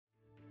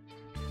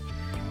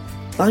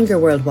Bangor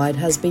Worldwide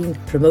has been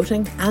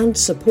promoting and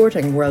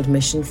supporting World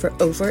Mission for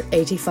over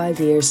 85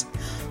 years.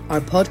 Our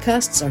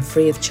podcasts are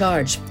free of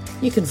charge.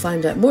 You can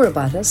find out more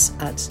about us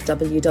at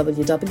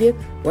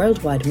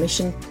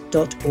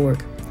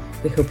www.worldwidemission.org.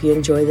 We hope you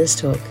enjoy this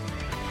talk.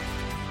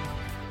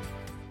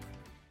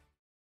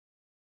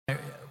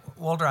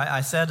 Walter, I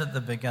said at the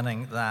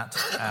beginning that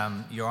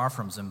you are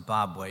from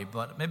Zimbabwe,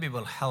 but maybe it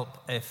will help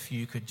if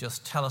you could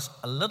just tell us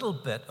a little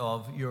bit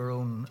of your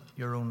own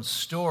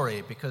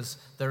story, because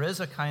there is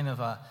a kind of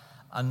a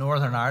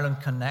Northern Ireland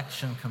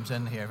connection comes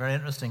in here, a very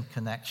interesting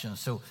connection.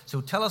 So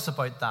tell us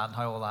about that and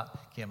how all that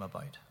came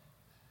about.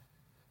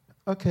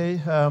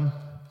 Okay,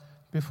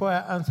 before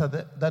I answer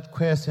that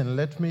question,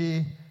 let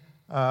me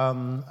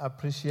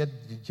appreciate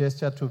the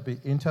gesture to be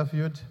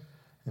interviewed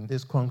in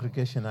this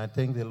congregation. I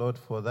thank the Lord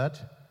for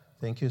that.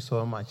 Thank you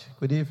so much.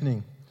 Good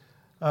evening.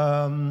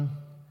 I'd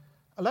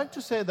like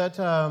to say that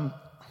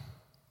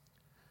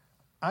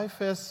I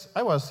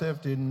was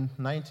saved in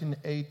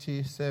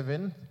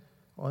 1987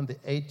 on the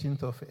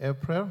 18th of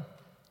April,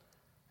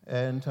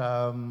 and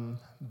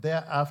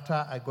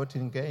thereafter I got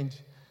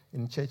engaged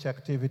in church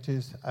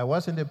activities. I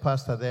wasn't a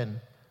pastor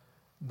then.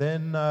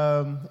 Then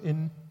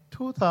in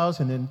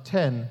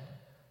 2010,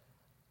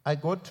 I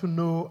got to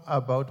know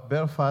about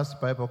Belfast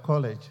Bible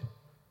College.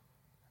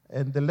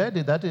 And the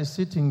lady that is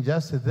sitting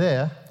just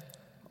there,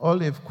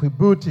 Olive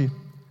Kwibuti,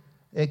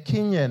 a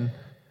Kenyan,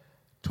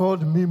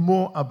 told me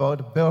more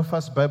about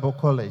Belfast Bible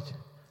College.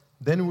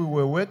 Then we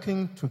were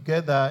working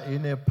together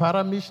in a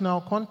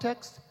paramissional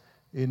context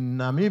in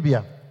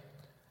Namibia.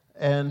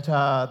 And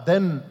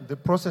then the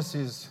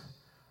processes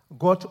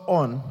got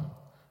on.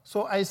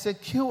 So I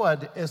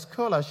secured a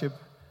scholarship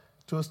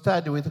to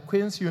study with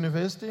Queen's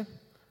University,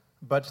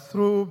 but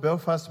through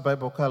Belfast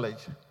Bible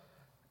College.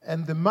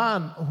 And the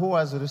man who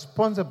was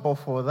responsible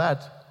for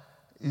that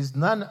is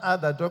none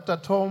other Dr.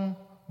 Tom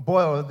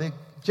Boyle, the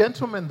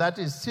gentleman that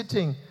is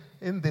sitting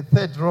in the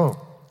third row.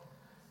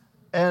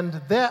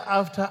 And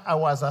thereafter, I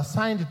was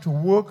assigned to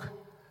work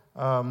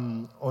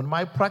on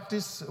my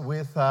practice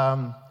with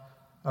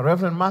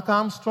Reverend Mark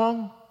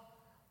Armstrong,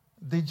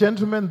 the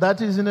gentleman that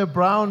is in a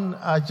brown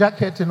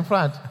jacket in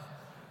front,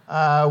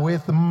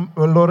 with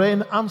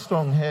Lorraine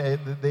Armstrong,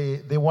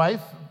 the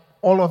wife.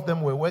 All of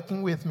them were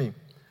working with me.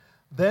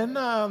 Then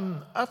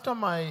after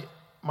my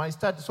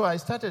study, so I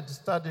started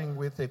studying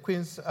with the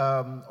Queen's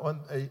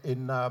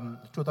in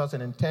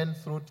 2010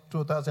 through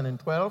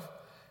 2012.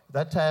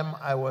 That time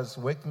I was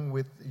working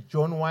with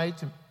John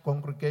White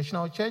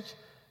Congregational Church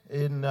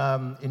in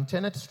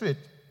Tennant Street.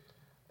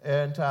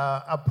 And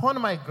upon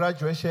my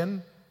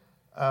graduation,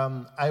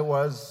 I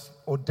was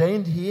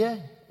ordained here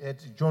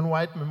at John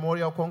White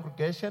Memorial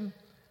Congregation.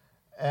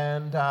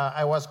 And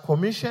I was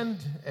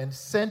commissioned and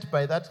sent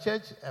by that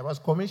church. I was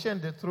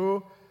commissioned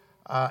through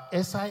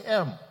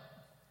SIM.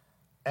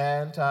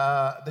 And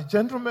the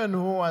gentleman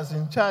who was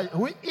in charge,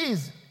 who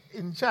is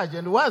in charge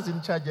and was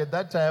in charge at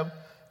that time,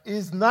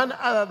 is none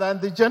other than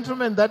the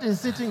gentleman that is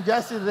sitting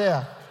just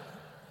there,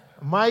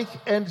 Mike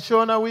and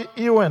Shona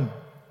Ewan.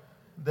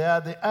 They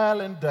are the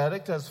Ireland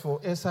directors for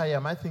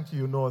SIM. I think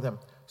you know them.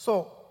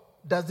 So,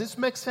 does this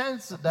make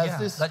sense? It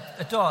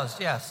does,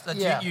 yes.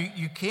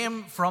 You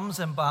came from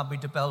Zimbabwe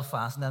to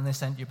Belfast, and then they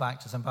sent you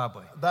back to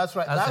Zimbabwe. That's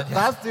right.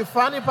 That's the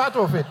funny part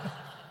of it.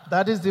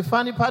 That is the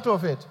funny part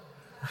of it.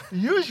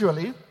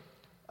 Usually,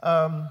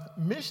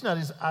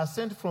 missionaries are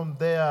sent from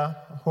their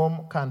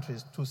home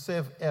countries to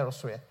serve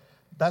elsewhere.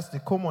 That's the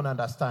common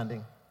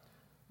understanding.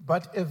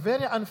 But a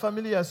very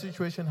unfamiliar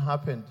situation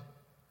happened.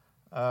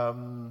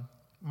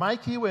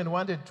 Mike Ewan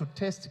wanted to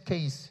test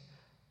case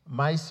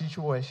my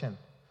situation.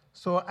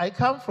 So I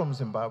come from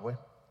Zimbabwe,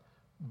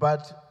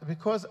 but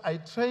because I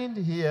trained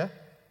here,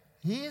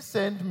 he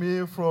sent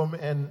me from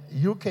an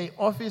UK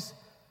office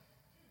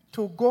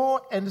to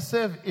go and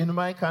serve in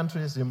my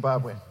country,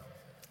 Zimbabwe.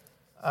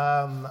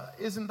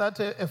 Isn't that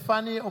a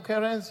funny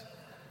occurrence?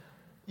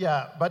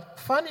 Yeah, but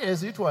funny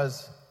as it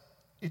was,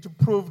 it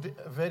proved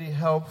very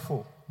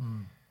helpful.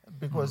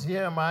 Because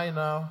here am I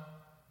now,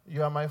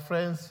 you are my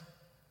friends,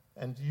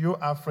 and you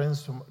are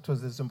friends to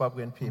the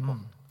Zimbabwean people.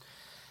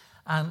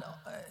 And,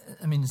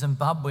 I mean,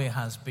 Zimbabwe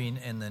has been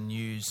in the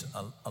news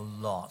a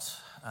lot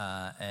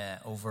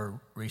over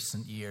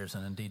recent years,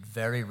 and indeed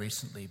very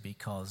recently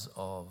because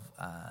of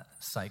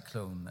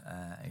Cyclone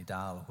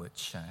Idal,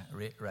 which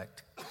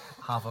wreaked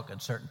havoc in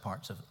certain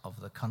parts of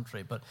the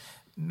country. But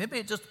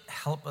maybe just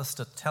help us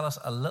to tell us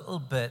a little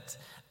bit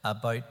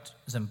about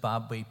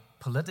Zimbabwe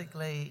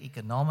politically,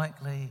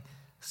 economically,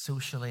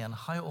 socially, and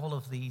how all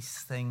of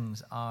these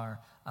things are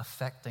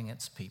affecting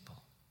its people.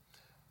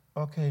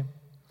 Okay.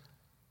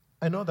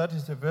 I know that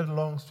is a very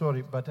long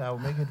story, but I'll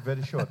make it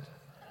very short.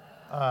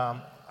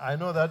 I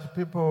know that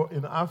people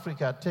in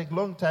Africa take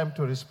long time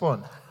to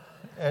respond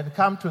and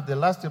come to the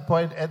last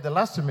point at the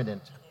last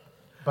minute.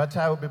 But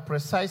I will be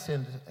precise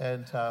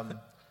and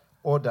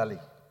orderly.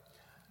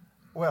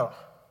 Well,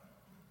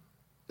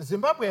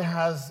 Zimbabwe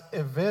has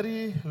a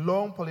very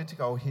long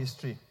political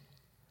history,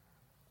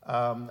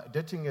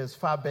 dating as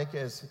far back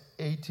as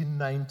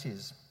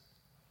 1890s.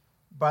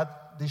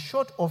 But the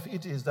short of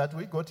it is that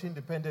we got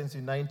independence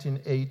in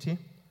 1980.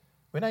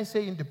 When I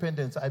say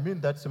independence, I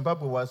mean that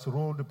Zimbabwe was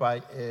ruled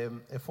by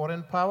a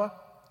foreign power,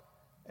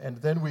 and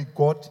then we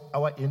got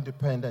our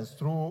independence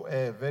through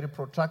a very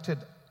protracted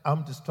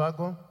armed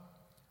struggle.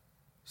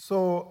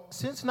 So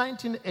since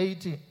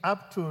 1980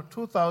 up to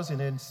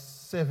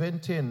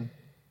 2017,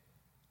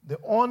 the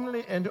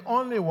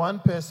only one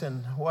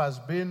person who has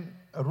been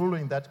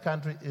ruling that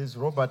country is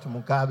Robert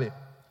Mugabe.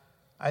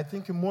 I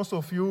think most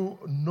of you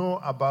know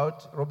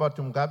about Robert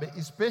Mugabe,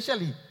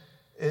 especially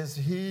as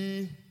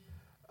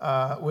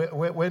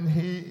when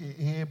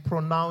he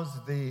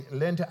pronounced the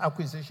land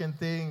acquisition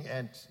thing,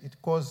 and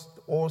it caused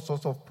all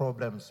sorts of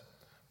problems.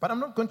 But I'm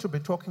not going to be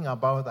talking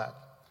about that.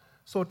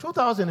 So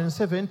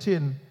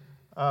 2017,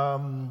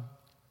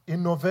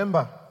 in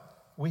November,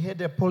 we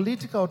had a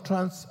political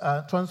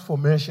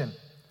transformation.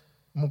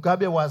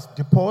 Mugabe was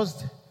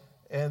deposed,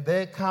 and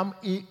there came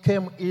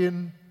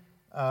in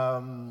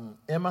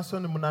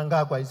Emmerson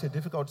Mnangagwa. It's a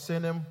difficult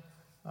surname.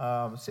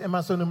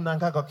 Emmerson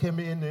Mnangagwa came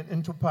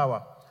into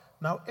power.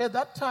 Now, at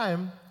that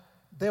time,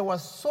 there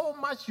was so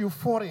much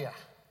euphoria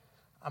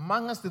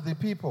amongst the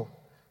people,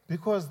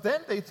 because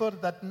then they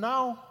thought that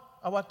now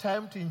our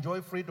time to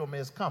enjoy freedom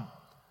has come.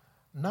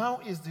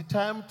 Now is the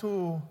time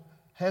to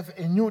have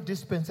a new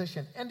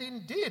dispensation. And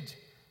indeed,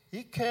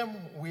 he came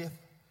with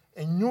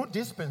a new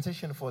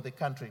dispensation for the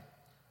country.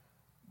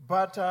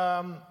 But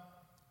a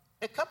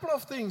couple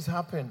of things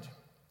happened.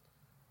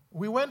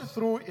 We went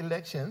through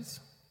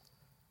elections.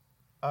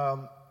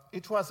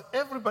 It was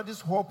everybody's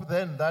hope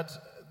then that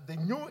the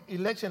new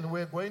election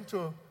were going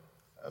to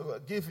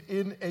give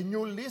in a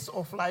new lease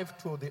of life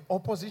to the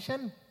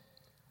opposition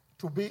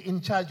to be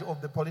in charge of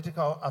the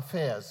political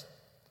affairs.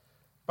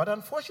 But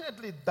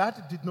unfortunately,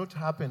 that did not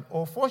happen.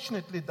 Or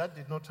fortunately, that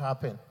did not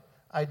happen.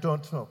 I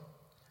don't know.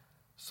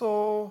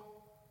 So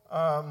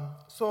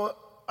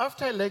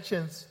after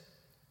elections,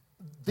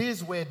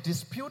 these were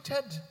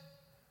disputed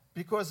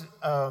because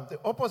the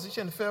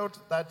opposition felt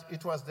that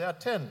it was their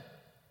turn.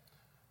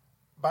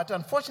 But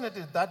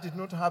unfortunately, that did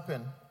not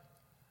happen.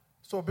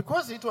 So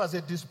because it was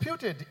a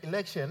disputed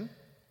election,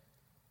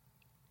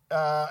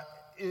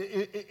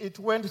 it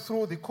went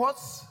through the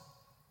courts,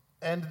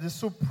 and the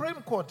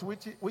Supreme Court,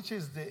 which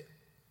is the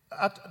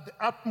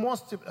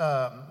utmost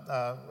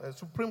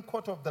Supreme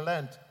Court of the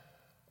land,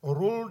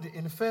 ruled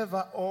in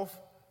favor of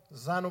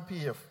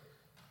ZANU-PF.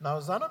 Now,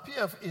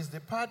 ZANU-PF is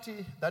the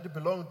party that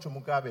belonged to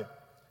Mugabe.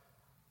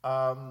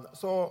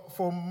 So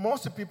for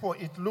most people,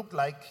 it looked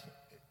like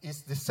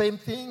it's the same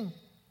thing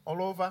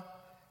all over.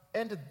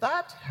 And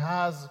that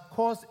has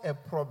caused a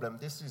problem.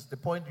 This is the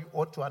point you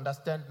ought to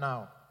understand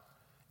now.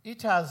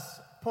 It has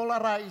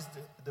polarized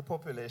the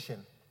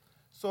population.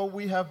 So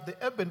we have the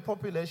urban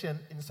population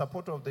in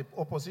support of the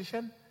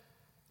opposition,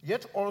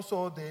 yet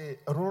also the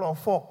rural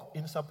folk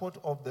in support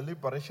of the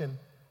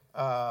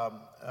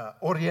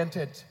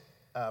liberation-oriented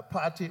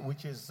party,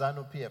 which is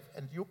ZANU-PF.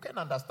 And you can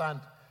understand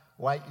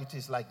why it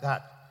is like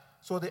that.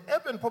 So the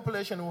urban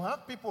population will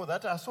have people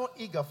that are so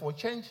eager for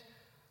change,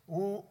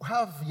 who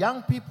have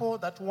young people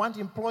that want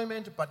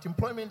employment, but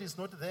employment is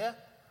not there.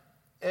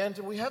 And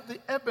we have the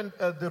urban,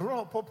 the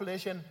rural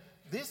population.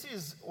 This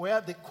is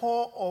where the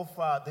core of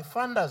the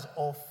funders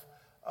of,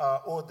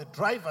 or the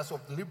drivers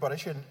of the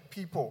liberation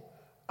people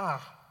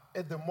are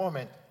at the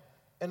moment.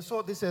 And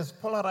so this has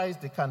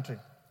polarized the country.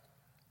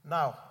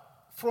 Now,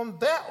 from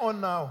there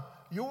on now,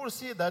 you will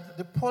see that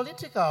the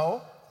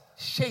political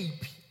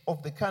shape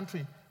of the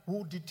country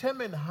will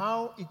determine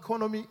how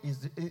economy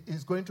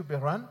is going to be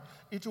run.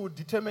 It will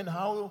determine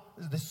how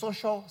the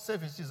social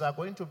services are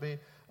going to be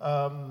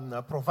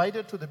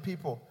provided to the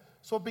people.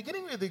 So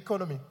beginning with the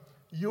economy,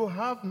 you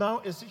have now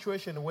a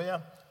situation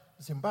where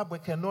Zimbabwe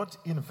cannot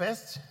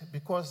invest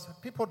because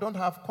people don't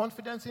have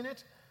confidence in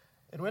it.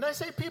 And when I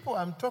say people,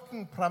 I'm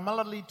talking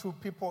primarily to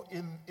people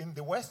in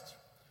the West.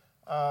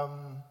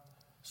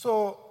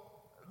 So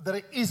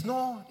there is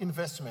no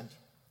investment.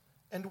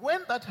 And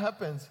when that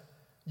happens,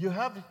 you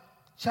have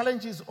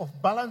challenges of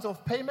balance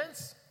of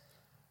payments,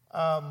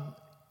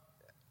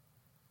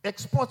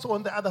 exports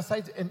on the other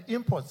side, and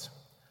imports.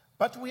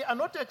 But we are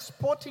not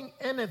exporting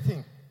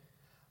anything.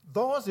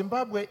 Though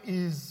Zimbabwe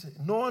is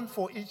known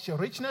for its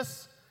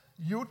richness,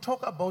 you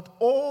talk about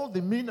all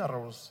the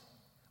minerals.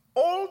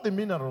 All the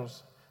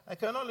minerals. I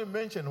can only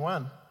mention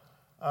one.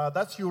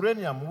 That's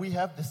uranium. We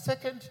have the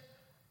second,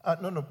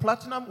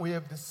 platinum. We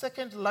have the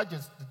second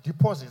largest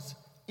deposits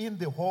in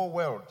the whole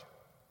world.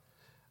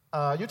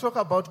 You talk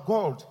about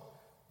gold.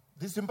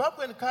 The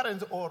Zimbabwean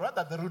currency, or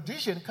rather the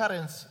Rhodesian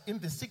currency in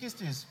the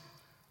 60s,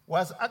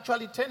 was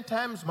actually 10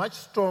 times much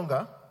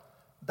stronger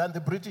than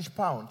the British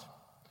pound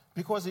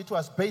because it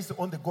was based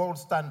on the gold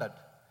standard.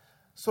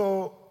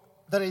 So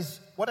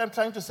what I'm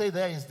trying to say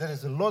there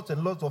is lots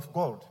and lots of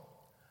gold.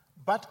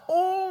 But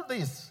all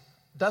this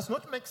does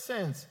not make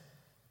sense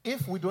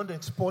if we don't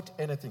export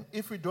anything,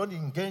 if we don't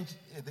engage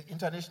the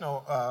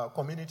international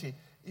community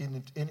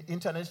in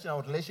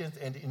international relations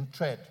and in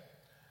trade.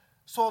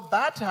 So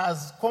that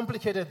has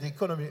complicated the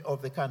economy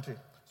of the country.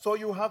 So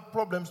you have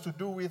problems to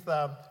do with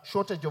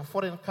shortage of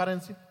foreign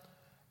currency.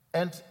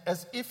 And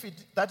as if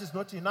that is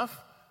not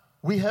enough,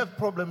 we have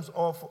problems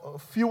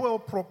of fuel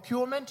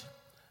procurement.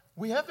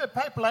 We have a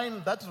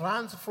pipeline that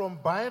runs from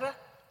Beira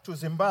to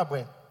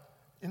Zimbabwe,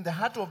 in the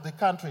heart of the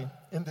country,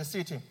 in the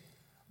city.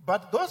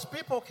 But those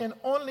people can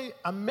only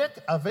make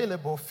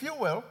available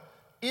fuel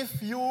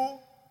if you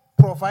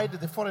provide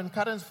the foreign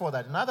currency for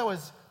that. In other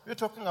words, we're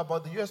talking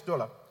about the US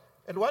dollar.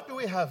 And what do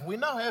we have? We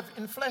now have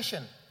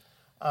inflation,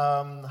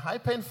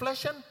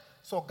 hyperinflation.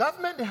 So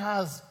government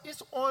has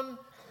its own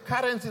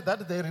currency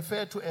that they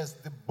refer to as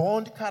the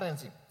bond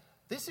currency.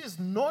 This is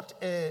not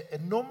a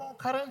normal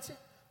currency,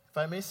 if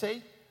I may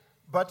say,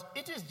 but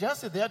it is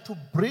just there to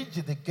bridge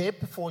the gap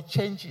for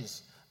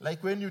changes.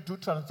 Like when you do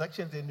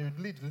transactions and you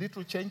need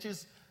little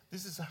changes,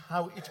 this is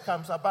how it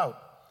comes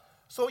about.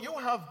 So you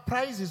have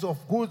prices of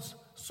goods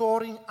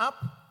soaring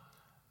up,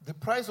 the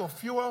price of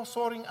fuel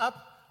soaring up.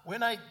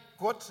 When I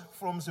got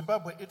from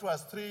Zimbabwe, it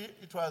was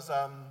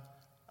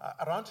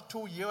around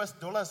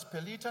 $2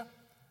 per liter.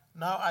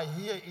 Now I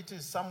hear it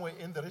is somewhere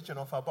in the region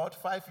of about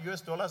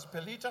 $5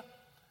 per liter.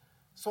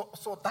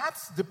 So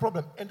that's the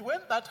problem. And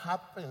when that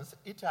happens,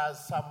 it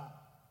has some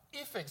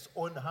effects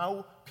on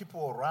how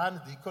people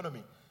run the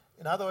economy.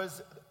 In other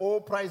words, all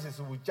prices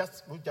will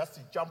just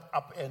jump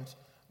up and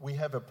we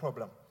have a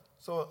problem.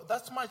 So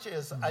that's much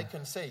as I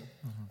can say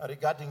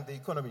regarding the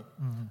economy.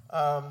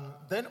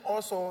 Then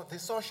also the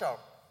social.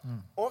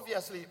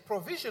 Obviously,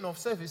 provision of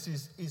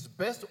services is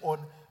based on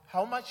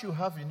how much you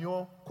have in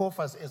your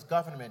coffers as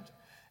government.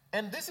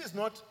 And this is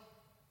not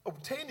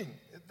obtaining.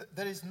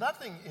 There is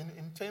nothing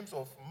in terms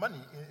of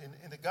money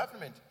in the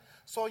government.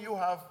 So you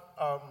have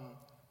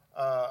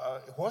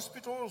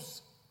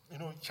hospitals,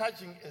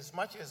 charging as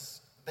much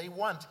as they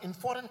want. In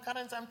foreign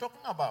currency, I'm talking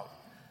about.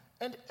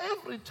 And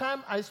every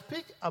time I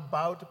speak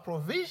about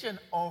provision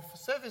of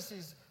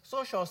services,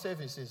 social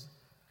services,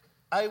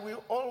 I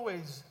will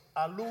always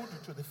allude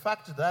to the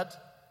fact that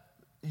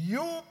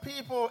you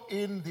people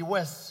in the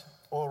West,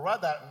 or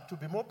rather, to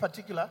be more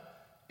particular,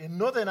 in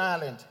Northern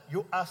Ireland,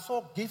 you are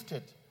so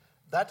gifted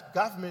that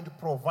government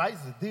provides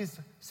these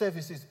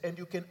services and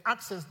you can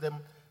access them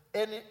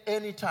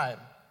any time.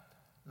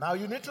 Now,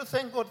 you need to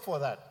thank God for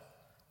that.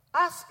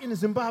 Us in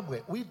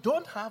Zimbabwe, we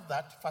don't have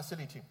that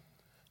facility.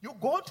 You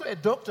go to a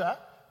doctor,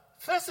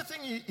 first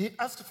thing he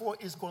asks for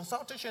is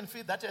consultation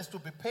fee that has to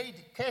be paid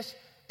cash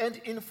and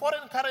in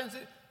foreign currency,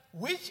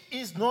 which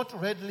is not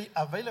readily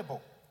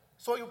available.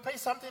 So you pay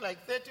something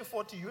like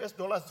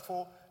 $30-40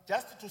 for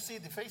just to see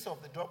the face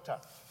of the doctor.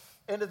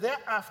 And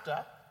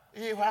thereafter,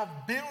 you have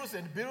bills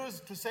and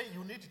bills to say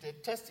you need a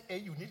test A,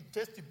 you need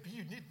test B,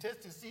 you need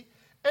test C.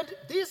 And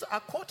these are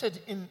quoted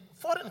in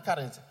foreign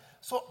currency.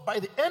 So by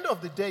the end of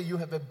the day, you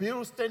have a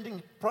bill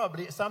standing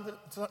probably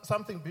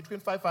something between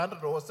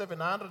 $500 or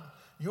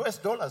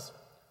 $700.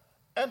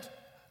 And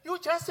you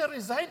just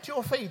resign to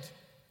your fate.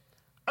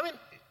 I mean,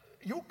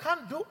 you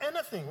can't do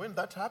anything when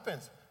that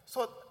happens.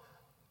 So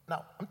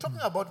now, I'm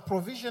talking about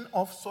provision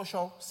of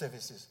social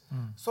services.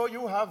 So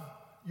you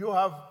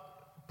have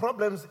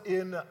problems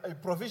in a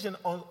provision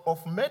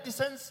of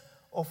medicines,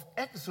 of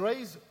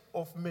x-rays,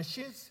 of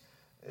machines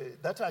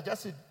that are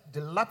just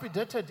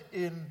dilapidated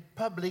in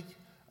public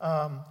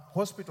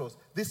hospitals.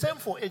 The same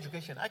for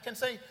education. I can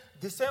say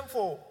the same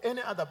for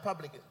any other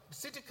public.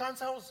 City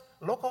councils,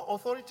 local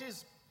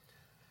authorities.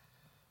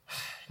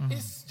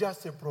 It's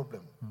just a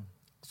problem.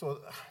 So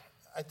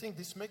I think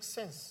this makes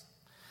sense.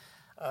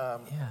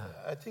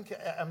 I think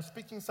I'm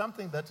speaking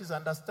something that is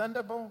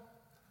understandable.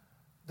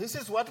 This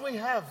is what we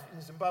have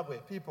in Zimbabwe,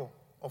 people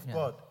of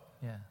God.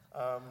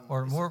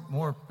 Or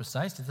more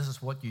precisely, this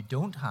is what you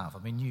don't have. I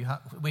mean,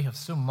 we have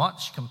so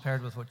much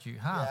compared with what you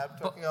have. Yeah, I'm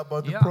talking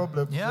about the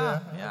problems.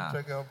 I'm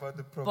talking about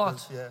the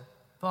problems.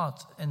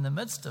 But in the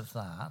midst of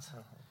that,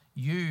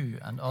 you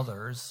and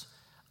others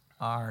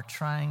are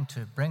trying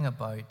to bring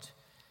about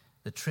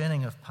the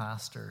training of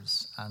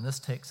pastors, and this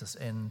takes us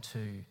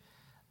into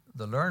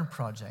the Learn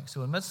Project.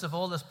 So in the midst of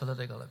all this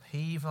political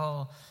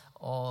upheaval,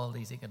 all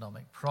these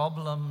economic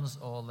problems,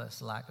 all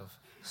this lack of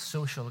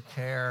social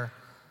care,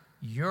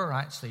 you're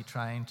actually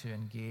trying to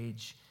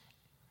engage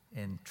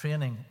in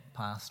training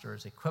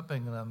pastors,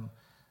 equipping them,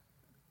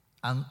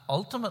 and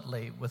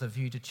ultimately with a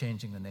view to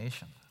changing the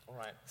nation. All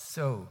right.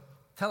 So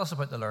tell us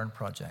about the Learn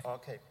Project.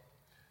 Okay.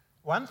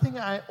 One thing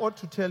I ought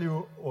to tell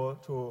you, or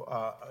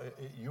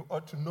you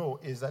ought to know,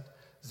 is that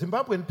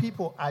Zimbabwean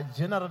people are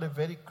generally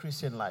very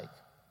Christian-like.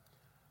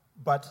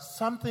 But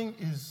something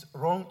is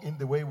wrong in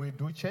the way we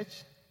do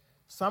church.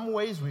 Some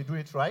ways we do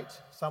it right,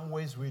 some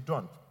ways we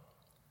don't.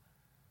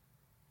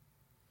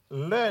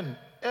 Learn,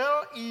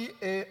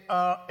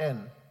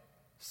 L-E-A-R-N,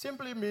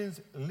 simply means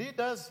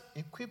Leaders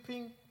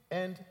Equipping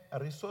and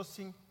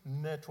Resourcing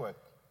Network.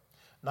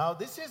 Now,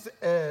 this is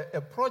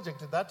a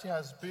project that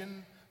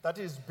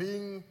is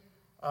being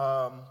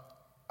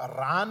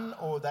run,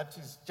 or that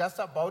is just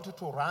about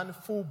to run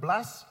full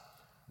blast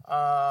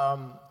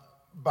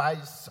by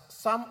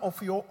some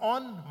of your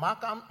own,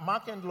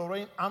 Mark and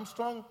Lorraine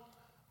Armstrong,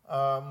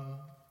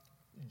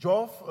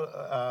 Geoff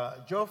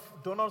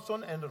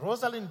Donaldson and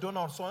Rosalind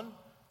Donaldson.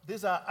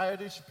 These are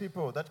Irish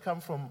people that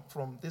come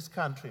from this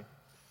country.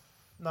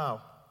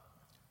 Now,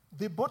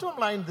 the bottom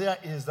line there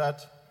is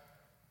that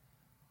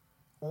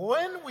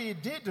when we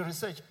did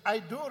research, I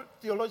do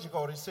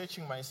theological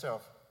researching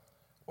myself.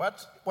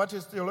 What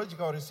is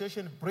theological research?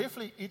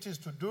 Briefly, it is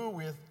to do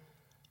with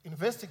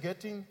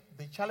investigating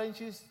the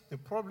challenges, the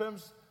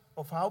problems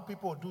of how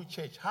people do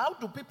church. How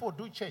do people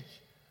do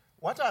church?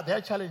 What are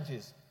their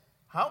challenges?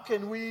 How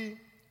can we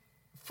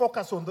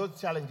focus on those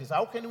challenges?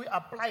 How can we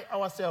apply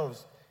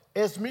ourselves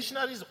as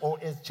missionaries or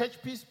as church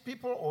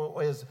people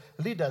or as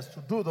leaders to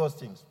do those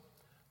things?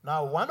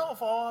 Now, one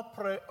of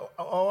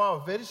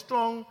our very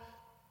strong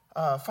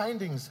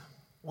findings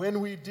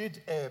when we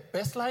did a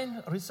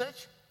baseline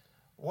research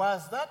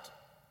was that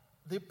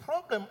the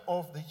problem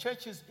of the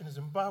churches in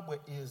Zimbabwe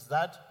is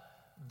that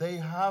they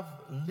have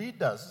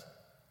leaders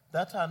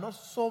that are not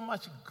so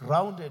much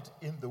grounded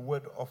in the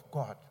Word of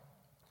God.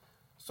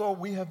 So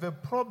we have a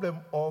problem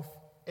of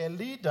a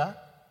leader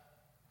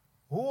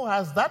who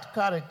has that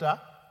character,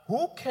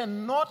 who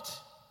cannot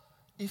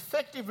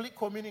effectively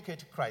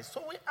communicate Christ.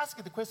 So we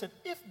ask the question,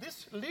 if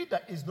this leader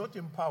is not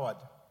empowered,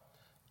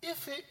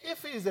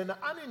 if he is an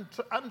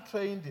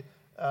untrained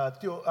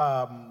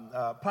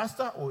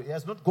pastor or he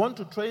has not gone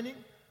to training,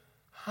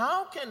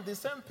 how can the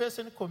same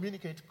person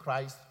communicate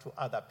Christ to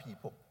other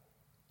people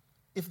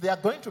if they are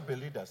going to be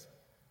leaders?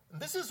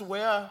 And this is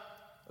where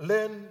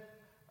Learn's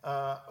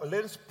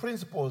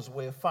principles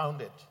were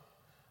founded,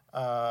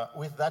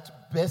 with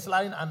that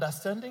baseline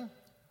understanding.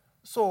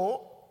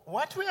 So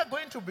what we are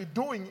going to be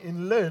doing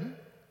in Learn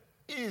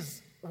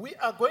is we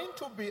are going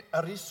to be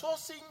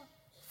resourcing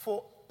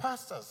for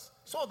pastors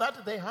so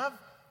that they have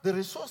the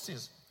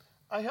resources.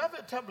 I have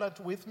a tablet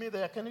with me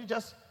there. Can you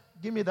just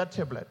give me that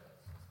tablet?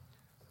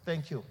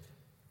 Thank you.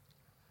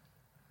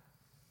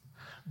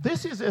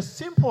 This is a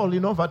simple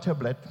Innova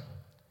tablet.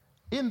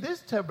 In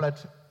this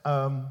tablet,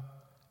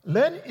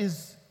 Learn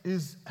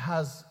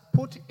has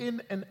put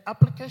in an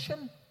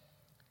application,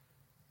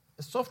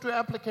 a software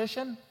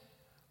application,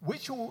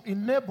 which will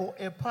enable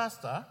a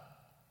pastor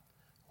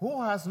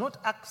who has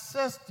not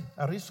accessed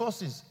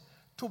resources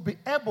to be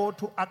able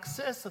to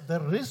access the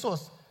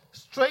resource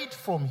straight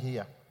from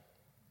here.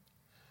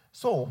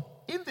 So,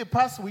 in the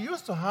past, we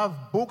used to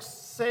have books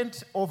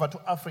sent over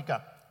to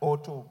Africa or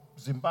to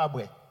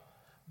Zimbabwe.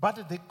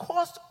 But the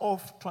cost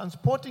of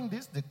transporting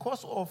this, the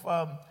cost of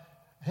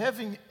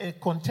having a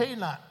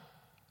container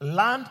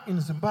land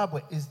in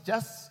Zimbabwe is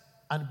just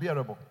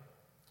unbearable.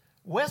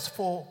 Worse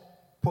for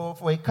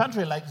a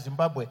country like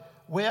Zimbabwe,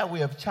 where we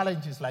have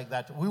challenges like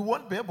that, we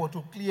won't be able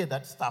to clear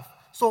that stuff.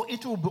 So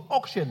it will be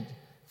auctioned,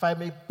 if I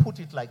may put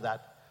it like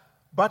that.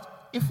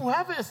 But if we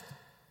have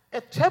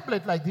a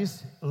tablet like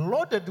this,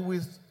 loaded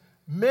with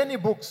many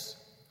books,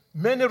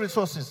 many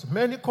resources,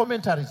 many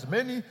commentaries,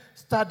 many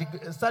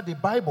study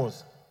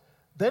Bibles,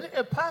 then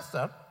a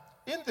pastor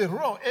in the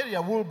rural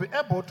area will be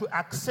able to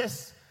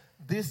access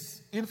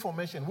this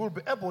information, will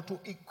be able to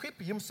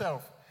equip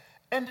himself.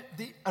 And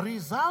the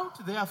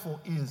result, therefore,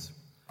 is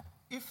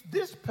if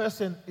this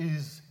person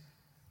is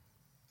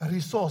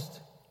resourced,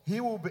 he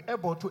will be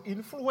able to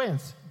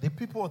influence the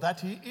people that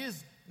he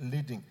is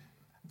leading.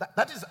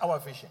 That is our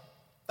vision.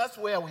 That's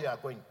where we are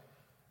going.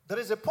 There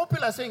is a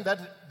popular saying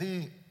that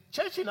the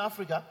church in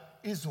Africa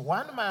is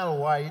 1 mile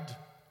wide,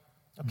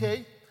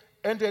 okay,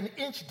 and an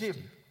inch deep.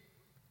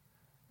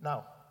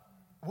 Now,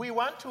 we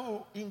want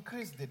to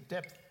increase the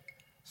depth.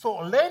 So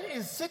Learn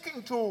is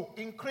seeking to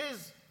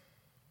increase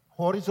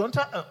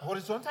horizontally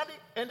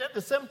and at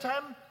the same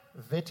time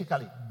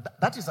vertically.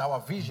 That is our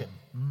vision.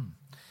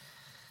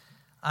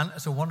 And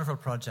it's a wonderful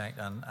project,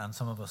 and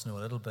some of us know a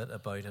little bit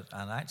about it.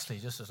 And actually,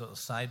 just a sort of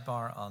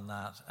sidebar on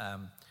that,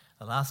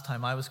 the last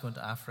time I was going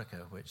to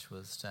Africa, which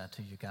was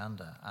to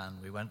Uganda,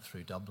 and we went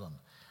through Dublin,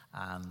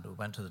 and we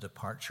went to the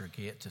departure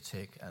gate to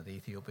take the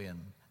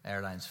Ethiopian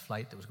Airlines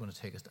flight that was going to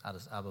take us to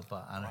Addis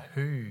Ababa, and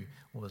who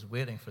was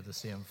waiting for the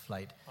same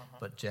flight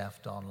but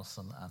Jeff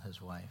Donaldson and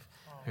his wife,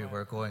 who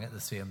were going at the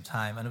same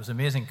time. And it was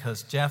amazing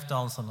because Jeff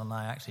Donaldson and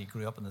I actually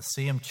grew up in the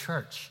same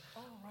church,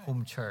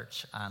 home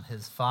church, and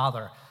his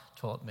father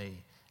taught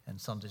me in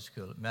Sunday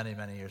school many,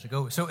 many years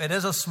ago. So it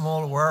is a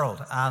small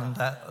world, and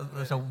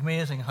it's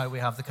amazing how we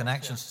have the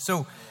connections.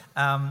 So,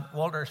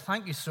 Walter,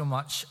 thank you so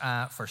much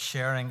for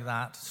sharing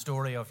that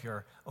story of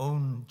your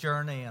own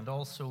journey and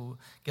also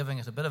giving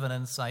us a bit of an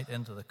insight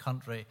into the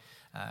country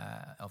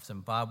of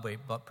Zimbabwe,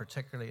 but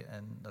particularly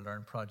in the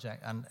Learn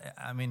Project. And,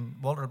 I mean,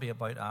 Walter will be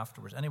about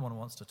afterwards. Anyone who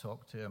wants to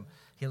talk to him,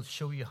 he'll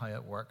show you how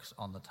it works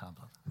on the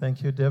tablet.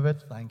 Thank you,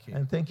 David. Thank you.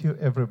 And thank you,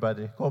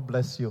 everybody. God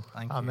bless you.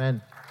 Thank you.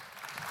 Amen.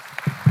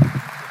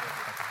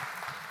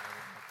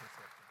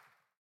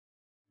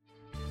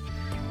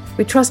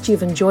 We trust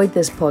you've enjoyed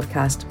this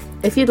podcast.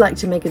 If you'd like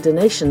to make a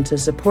donation to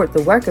support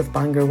the work of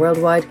Bangor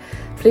Worldwide,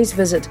 please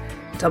visit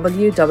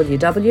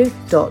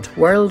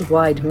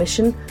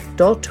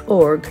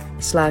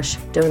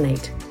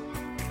www.worldwidemission.org/donate.